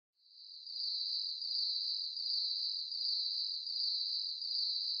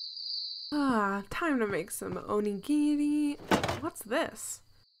Ah, time to make some onigiri. What's this?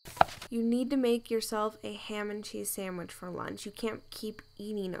 You need to make yourself a ham and cheese sandwich for lunch. You can't keep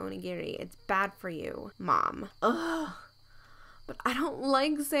eating onigiri. It's bad for you, Mom. Ugh. But I don't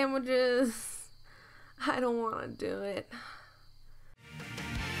like sandwiches. I don't want to do it.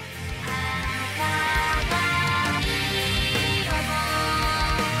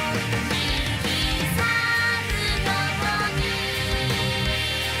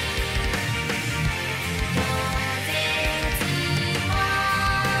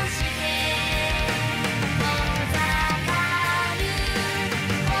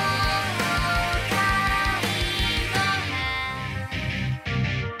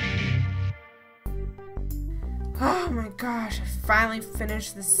 Oh my gosh, I finally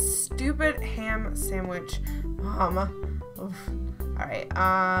finished this stupid ham sandwich. Mom. Oof. Alright,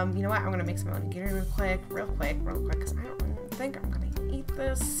 you know what? I'm gonna make some onigiri real quick, because I don't even think I'm gonna eat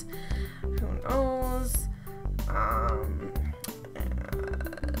this. Who knows?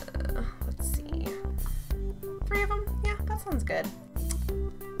 Let's see. 3 of them? Yeah, that sounds good.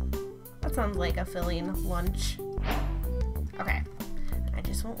 That sounds like a filling lunch. Okay. I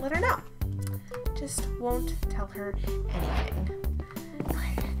just won't let her know. Just won't tell her anything.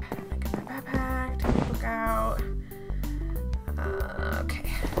 Okay, I'm gonna get my backpack, take the book out.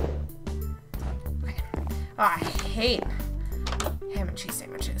 Okay. Oh, I hate ham and cheese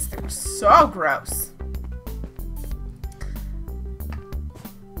sandwiches. They're so gross.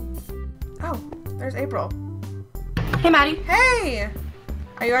 Oh, there's April. Hey, Maddie. Hey!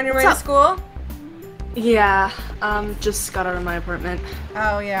 Are you on your way to school? Yeah, just got out of my apartment.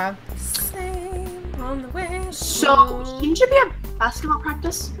 Oh, yeah. Same on the way. So, shouldn't you be at basketball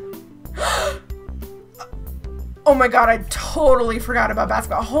practice? Oh my god, I totally forgot about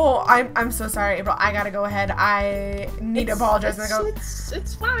basketball. I'm so sorry, April. I gotta go ahead. I need to apologize.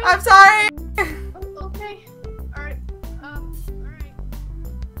 It's fine. I'm sorry! Okay. Alright. Alright.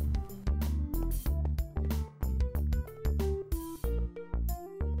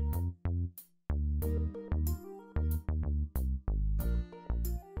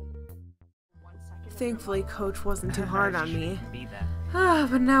 Thankfully, Coach wasn't too hard on me.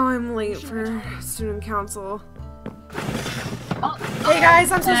 But now I'm late for student council. Hey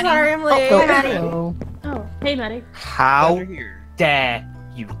guys, I'm so sorry I'm late. Hey, Maddie. Hello. Oh, hey, Madi. How dare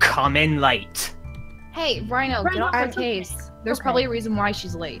you come in late? Hey, Rhino, get off her case. There's probably a reason why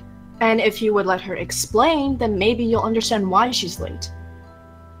she's late. And if you would let her explain, then maybe you'll understand why she's late.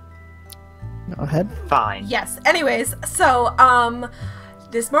 Go ahead. Fine. Yes, anyways, so,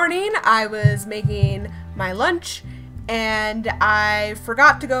 this morning I was making my lunch and I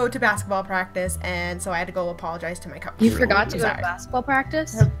forgot to go to basketball practice, and so I had to go apologize to my coach. You forgot to go to basketball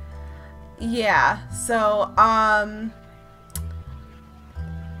practice? Yeah, so,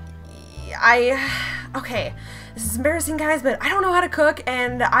 okay, this is embarrassing, guys, but I don't know how to cook,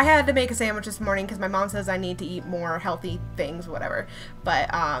 and I had to make a sandwich this morning because my mom says I need to eat more healthy things, whatever, but,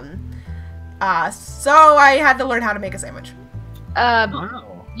 so I had to learn how to make a sandwich.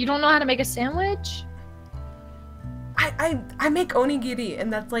 You don't know how to make a sandwich? I make onigiri,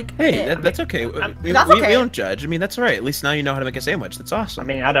 and that's like Hey, that's okay. We don't judge. I mean, that's all right. At least now you know how to make a sandwich. That's awesome. I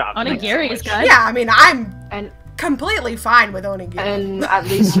mean, I don't. Onigiri is good. Yeah, I mean, I'm completely fine with onigiri. And at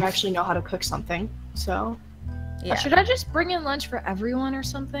least you actually know how to cook something, so... Yeah. Should I just bring in lunch for everyone or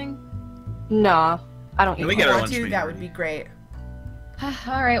something? No, I don't eat we lunch. get our Want lunch to, meeting that would already. be great.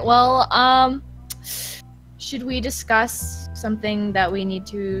 Alright, well, should we discuss something that we need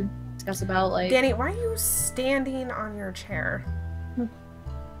to discuss about, like... Danny, why are you standing on your chair?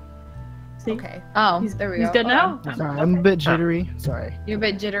 See? Okay. Oh, there we go. He's good now? Sorry, I'm a bit jittery. Sorry. You're a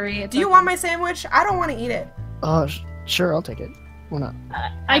bit jittery. Do you want my sandwich? I don't want to eat it. Sure, I'll take it. Why not?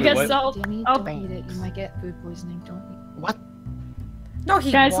 I guess what? I'll... Danny, I'll- don't eat it. You might get food poisoning. Don't eat What? No,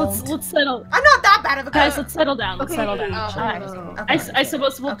 he Guys, won't. let's settle. I'm not that bad of a Guys, cook. let's settle down. Let's settle down. Oh, Alright. Okay. I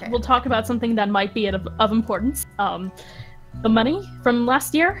suppose we'll Okay. we'll talk about something that might be of importance. The money from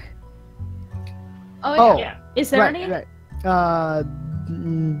last year. Oh, Oh, yeah. Is there right, any? right.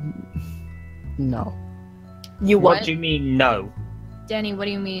 No. You What? what? do you mean no? Danny, what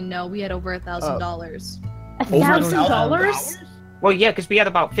do you mean? No, we had over $1,000. $1,000? Well, yeah, because we had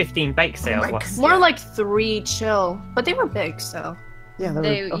about 15 bake sales. my last- God. More like 3 chill, but they were big, so...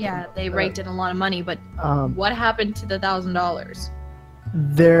 Yeah, They raked in a lot of money, but what happened to the $1,000?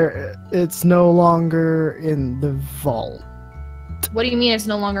 It's no longer in the vault. What do you mean it's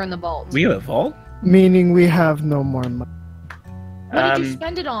no longer in the vault? We have a vault? Meaning we have no more money. What did you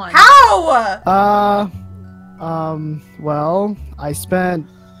spend it on? How? Well, I spent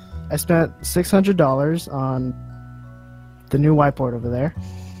 $600 on the new whiteboard over there.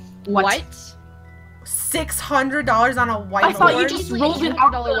 What? $600 on a whiteboard? I thought you just rolled it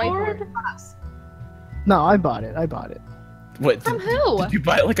out $800 the whiteboard. No, I bought it. What? From who? Did you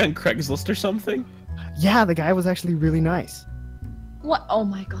buy it like on Craigslist or something? Yeah, the guy was actually really nice. What? Oh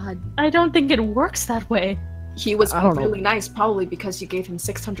my god. I don't think it works that way. He was I don't know. really nice, probably because you gave him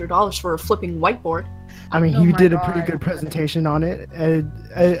 $600 for a flipping whiteboard. I mean, Oh he my did a God. pretty good presentation on it.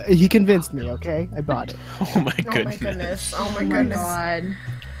 He convinced me, okay? I bought it. Oh my Oh my goodness. goodness. Oh Oh my my goodness. god.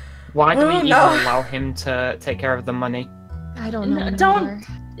 Why do we Oh, even no. allow him to take care of the money? I don't know. No, don't- anymore.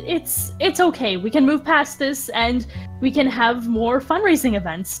 It's okay. We can move past this and we can have more fundraising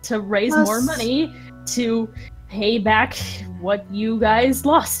events to raise more Yes. money to pay back what you guys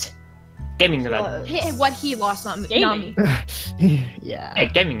lost. Gaming event. Hey, what he lost, not me. Gaming. Yeah. Hey,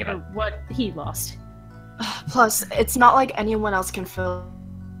 gaming Or event. what he lost. Plus, it's not like anyone else can fill.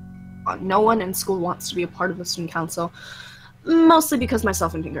 No one in school wants to be a part of the student council. Mostly because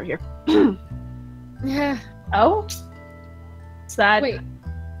myself and Pink are here. Yeah. Oh? Is that... Wait.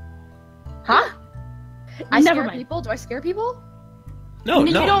 Huh? I Never scare mind. people? Do I scare people? No,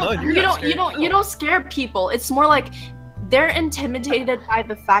 you no, don't, no. You're not scared. you don't scare people. It's more like they're intimidated by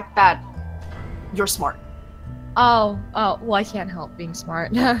the fact that you're smart. Oh, well, I can't help being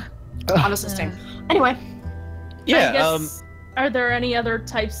smart. Honestly, same. Anyway, I Yeah, guess, are there any other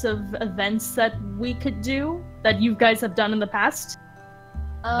types of events that we could do that you guys have done in the past?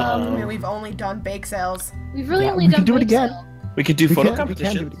 I mean, we've only done bake sales. we've really Yeah, only we done can do it bake again. sale. we could do We photo can do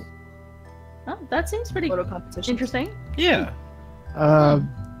competitions. it. Oh, that seems pretty photo competition. interesting. Yeah. I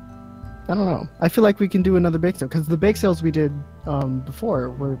don't know. I feel like we can do another bake sale because the bake sales we did before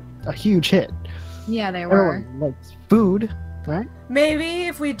were a huge hit. Yeah, they were. Everyone likes food, right? Maybe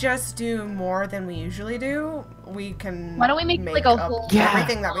if we just do more than we usually do, we can. Why don't we make like a up whole Yeah.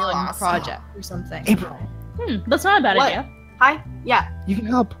 everything that we lost. project or something? April, That's not a bad What? idea. Hi. Yeah. you can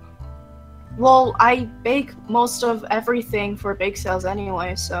help. Well, I bake most of everything for bake sales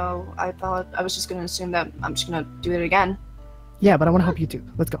anyway, so I thought I was just gonna assume that I'm just gonna do it again. Yeah, but I want to help you too.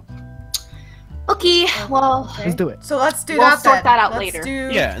 Let's go. Okay. Well, Let's do it. So let's do We'll that. sort then. that out Let's later. Do...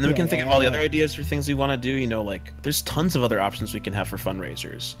 Yeah, and then we can Yeah, think of yeah, all the yeah. other ideas for things we want to do. You know, like there's tons of other options we can have for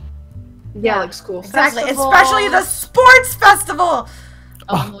fundraisers. yeah, like school Exactly, festival. especially the sports festival.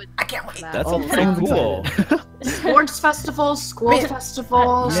 Oh, I can't wait. That Oh, sounds pretty I'm cool. excited. sports festivals, school Wait,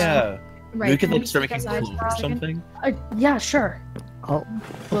 festivals. Yeah. right. We could Can like start making decide clothes for or a second? something. Yeah, sure. Oh,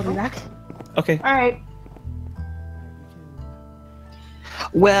 We'll be back. Okay. All right.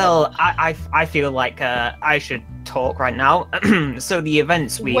 Well, I feel like I should talk right now. So the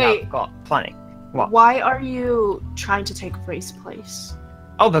events we Wait. have got planning. What? Why are you trying to take Ray's place?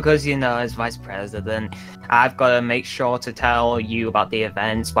 Oh, because, you know, as vice president, I've got to make sure to tell you about the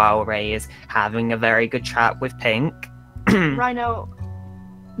events while Ray is having a very good chat with Pink. Rhino,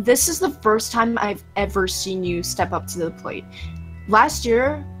 this is the first time I've ever seen you step up to the plate. Last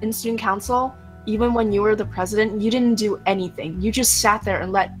year in student council, even when you were the president, you didn't do anything. You just sat there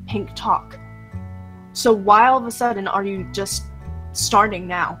and let Pink talk. So why all of a sudden are you just starting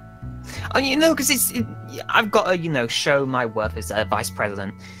now? Oh, you know, because I've got to, you know, show my worth as a vice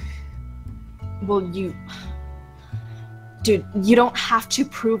president. Well, Dude, you don't have to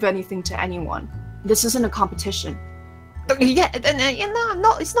prove anything to anyone. This isn't a competition. Yeah, you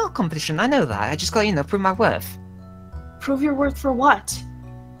know, it's not a competition. I know that. I just got to, you know, prove my worth. Prove your worth for what?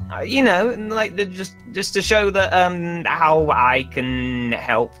 You know, like just to show that how I can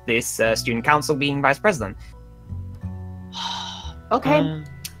help this student council being vice president. Okay,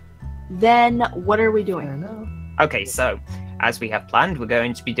 then what are we I doing? don't know. Okay, so as we have planned, we're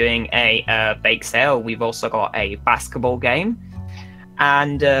going to be doing a bake sale. We've also got a basketball game,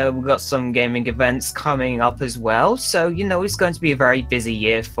 and we've got some gaming events coming up as well. So you know, it's going to be a very busy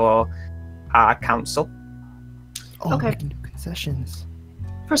year for our council. Oh, Okay. we can do concessions.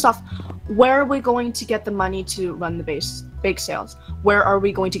 First off, where are we going to get the money to run the bake sales? Where are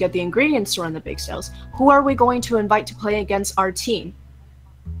we going to get the ingredients to run the bake sales? Who are we going to invite to play against our team?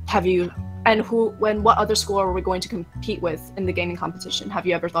 What other school are we going to compete with in the gaming competition? Have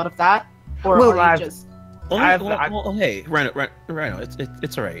you ever thought of that? Or Well, are I've- you just... Well, hey, Rhino,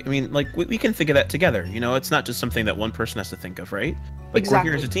 it's all right. I mean, like, we can think of that together. You know, it's not just something that one person has to think of, right? Like, we're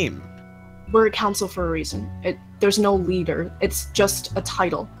here as a team. We're a council for a reason. There's no leader. It's just a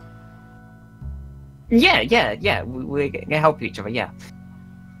title. Yeah. We're gonna help each other. Yeah.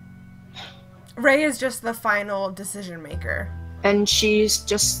 Ray is just the final decision maker. And she's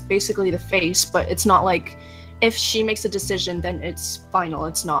just basically the face, but it's not like if she makes a decision, then it's final.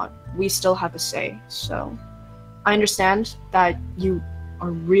 It's not. We still have a say. So I understand that you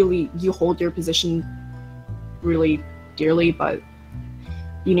hold your position really dearly, but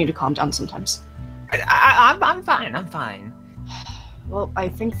You need to calm down sometimes. I'm fine. I'm fine. Well, I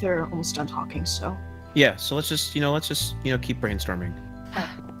think they're almost done talking, so. Yeah. So let's just keep brainstorming.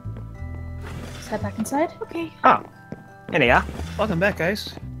 Let's head back inside. Okay. Oh, here they are. Welcome back,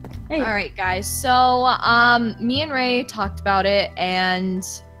 guys. Hey. All right, guys. So, me and Ray talked about it, and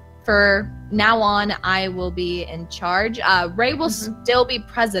for now on, I will be in charge. Ray will still be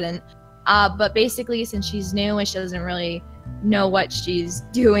president, but basically, since she's new and she doesn't really know what she's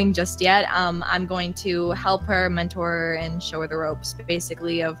doing just yet, I'm going to help her, mentor her, and show her the ropes,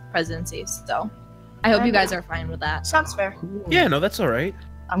 basically, of presidency. So, I hope you guys are fine with that. Sounds fair. Yeah, no, that's all right.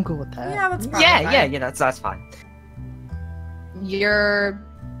 I'm cool with that. Yeah, that's fine. Yeah. That's fine. You're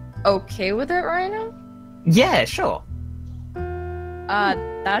okay with it, Rhino? Yeah, sure.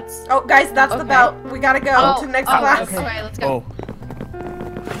 That's. Oh, guys, that's the Okay. bell. We gotta go to the next class. Okay, let's go. Oh,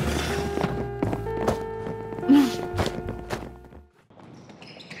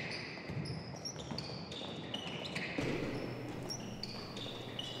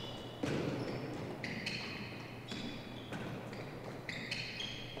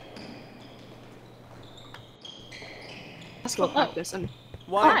 Basketball practice and.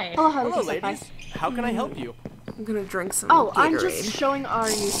 Why? Hi. Oh, Hello, Haruka-senpai. ladies. How can I help you? I'm gonna drink some Oh, I'm Gatorade. just showing our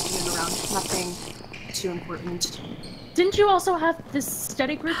new student around. Nothing too important. Didn't you also have this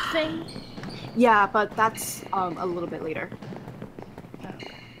study group thing? Yeah, but that's a little bit later.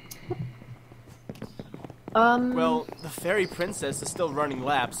 Well, the fairy princess is still running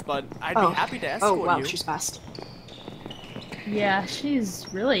laps, but I'd be happy to escort oh wow, you. she's fast. Yeah, she's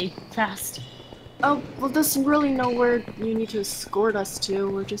really fast. Oh, well, there's really nowhere you need to escort us to.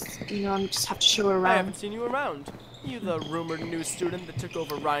 We're just, I just have to show her I around. haven't seen you around. You the rumored new student that took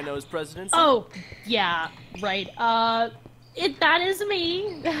over Rhino's presidency? Oh, yeah, right. That is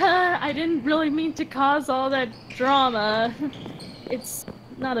me. I didn't really mean to cause all that drama. It's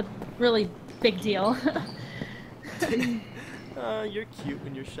not a really big deal. You're cute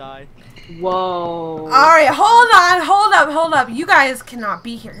when you're shy. Whoa. Alright, hold up. You guys cannot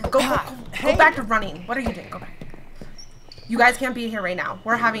be here. Go back to running. What are you doing? Go back. You guys can't be here right now.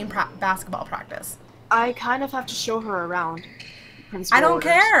 We're having basketball practice. I kind of have to show her around. Principal I don't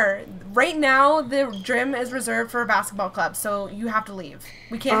orders. care. Right now, the gym is reserved for a basketball club, so you have to leave.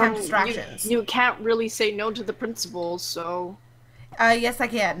 We can't have distractions. You can't really say no to the principal, so... Yes, I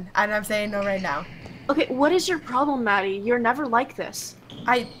can. And I'm saying no right now. Okay, what is your problem, Maddie? You're never like this.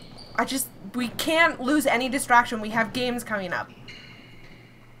 We can't lose any distraction. We have games coming up.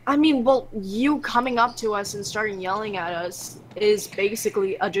 I mean, well, you coming up to us and starting yelling at us is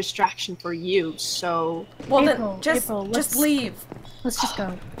basically a distraction for you, so... Well, April, then, April, just let's- leave. Let's just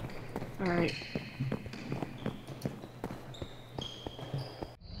go. Alright.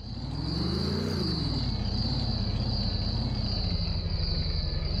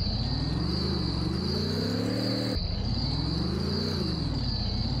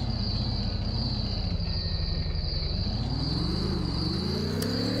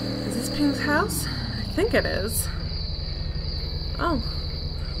 Is this Pink's house? I think it is. Oh.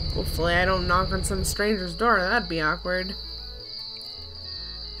 Hopefully I don't knock on some stranger's door. That'd be awkward.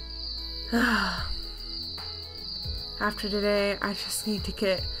 After today, I just need to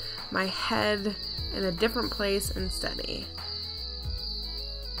get my head in a different place and study.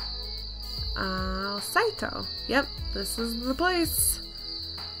 Saito. Yep, this is the place.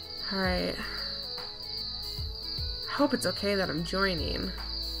 Alright. I hope it's okay that I'm joining.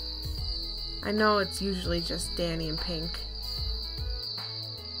 I know it's usually just Danny and Pink.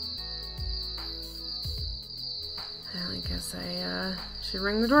 Well, I guess I should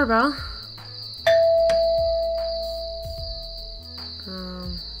ring the doorbell.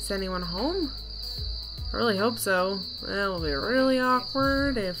 Is anyone home? I really hope so. Well, it'll be really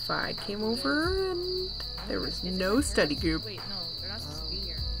awkward if I came over and there was no study group. Wait, no, they're not supposed to be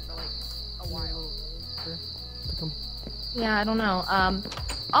here for like a while. Come. Yeah, I don't know.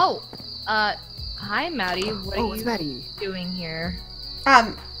 Hi, Maddie. What are it's you Maddie. doing here?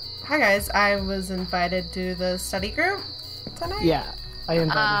 Hi guys, I was invited to the study group tonight. Yeah, I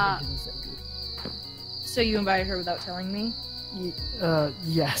invited her to the study group. So you invited her without telling me?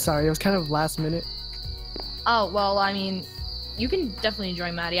 Yeah, sorry, it was kind of last minute. Oh, well, I mean, you can definitely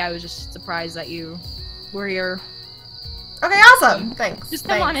join Maddie. I was just surprised that you were here. Okay, awesome. Thanks. Just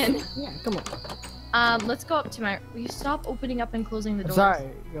come on in. Yeah, come on. Let's go up to my... Will you stop opening up and closing the I'm doors? sorry.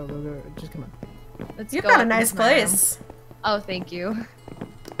 Go, just come on. Let's You've go got a up nice into my room. place. Oh, thank you.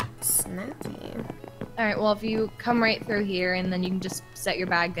 Snappy. Alright, well, if you come right through here, and then you can just set your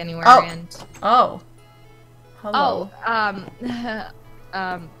bag anywhere, Oh. and... Oh. Hello.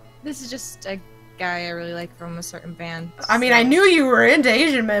 Oh, this is just a guy I really like from a certain band. I mean, I knew you were into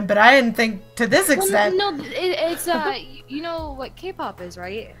Asian men, but I didn't think to this extent. Well, no, it's you know what K-pop is,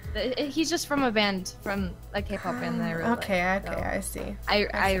 right? He's just from a band, from a K-pop band that I really like. Okay, So I see.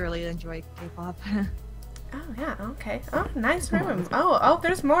 I really enjoy K-pop. Oh yeah, okay. Oh, nice room. Oh,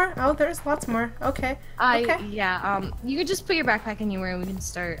 there's more. Oh, there's lots more. Okay. Okay. Yeah. You could just put your backpack anywhere, and we can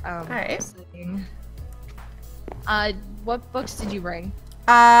start. Alright. Studying. What books did you bring?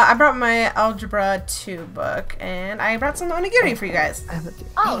 I brought my Algebra 2 book, and I brought some onigiri for you guys.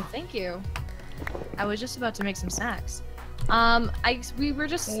 Oh, thank you. I was just about to make some snacks. We were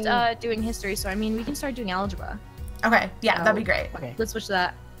just doing history, so I mean, we can start doing algebra. Okay, yeah, that'd be great. Okay. Let's switch to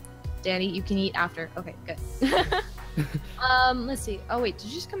that. Danny, you can eat after. Okay, good. Let's see. Oh wait, did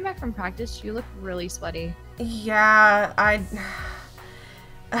you just come back from practice? You look really sweaty. Yeah,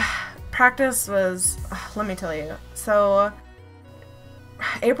 practice was, let me tell you. So,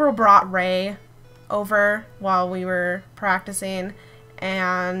 April brought Ray over while we were practicing,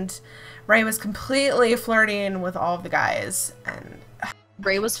 and Ray was completely flirting with all of the guys, and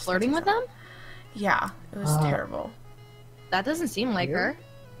Ray was flirting with them? yeah, it was terrible. That doesn't seem like her.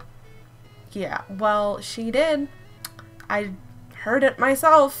 Yeah, well, she did. I heard it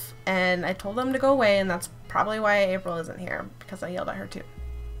myself, and I told them to go away, and that's probably why April isn't here, because I yelled at her too.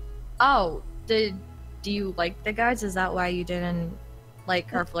 Oh, do you like the guys? Is that why you didn't like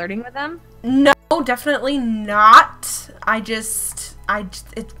her flirting with them? No, definitely not.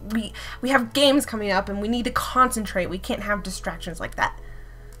 We have games coming up, and we need to concentrate. We can't have distractions like that.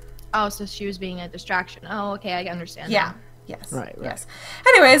 Oh, so she was being a distraction. Oh, okay, I understand. Yeah. now. Yes. Right. Yes.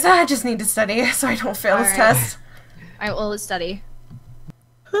 Anyways, I just need to study so I don't fail this test. Alright, well, let's study.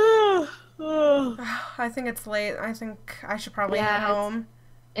 I think it's late. I think I should probably head home.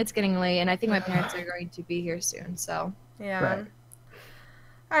 It's getting late, and I think my parents are going to be here soon, so. Yeah. Right.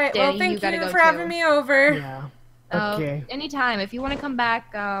 Alright, Danny, well, thank you gotta you go for having too. me over. Yeah. Okay. Anytime. If you want to come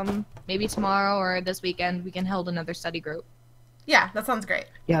back, maybe tomorrow or this weekend, we can hold another study group. Yeah, that sounds great.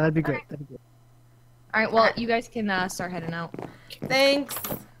 Yeah, that'd be great. That'd be great. Alright, well, you guys can start heading out. Thanks.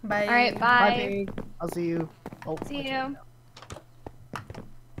 Bye. Alright, Bye, bye. Pig. I'll see you. Oh, See okay. you.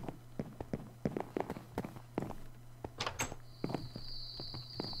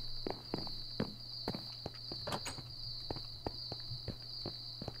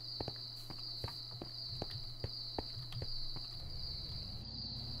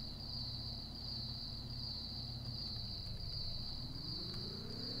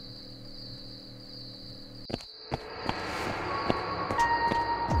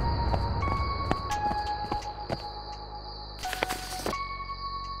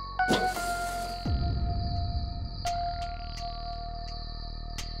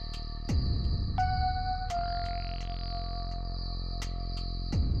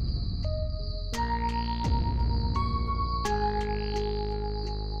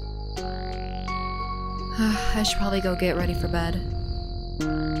 I should probably go get ready for bed.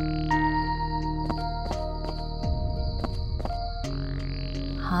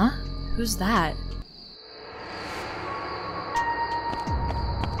 Huh? Who's that?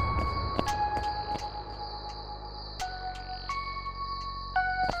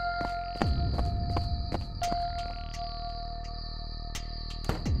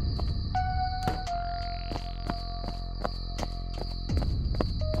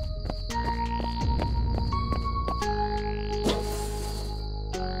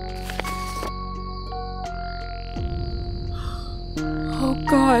 Oh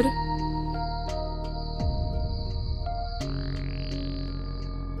God.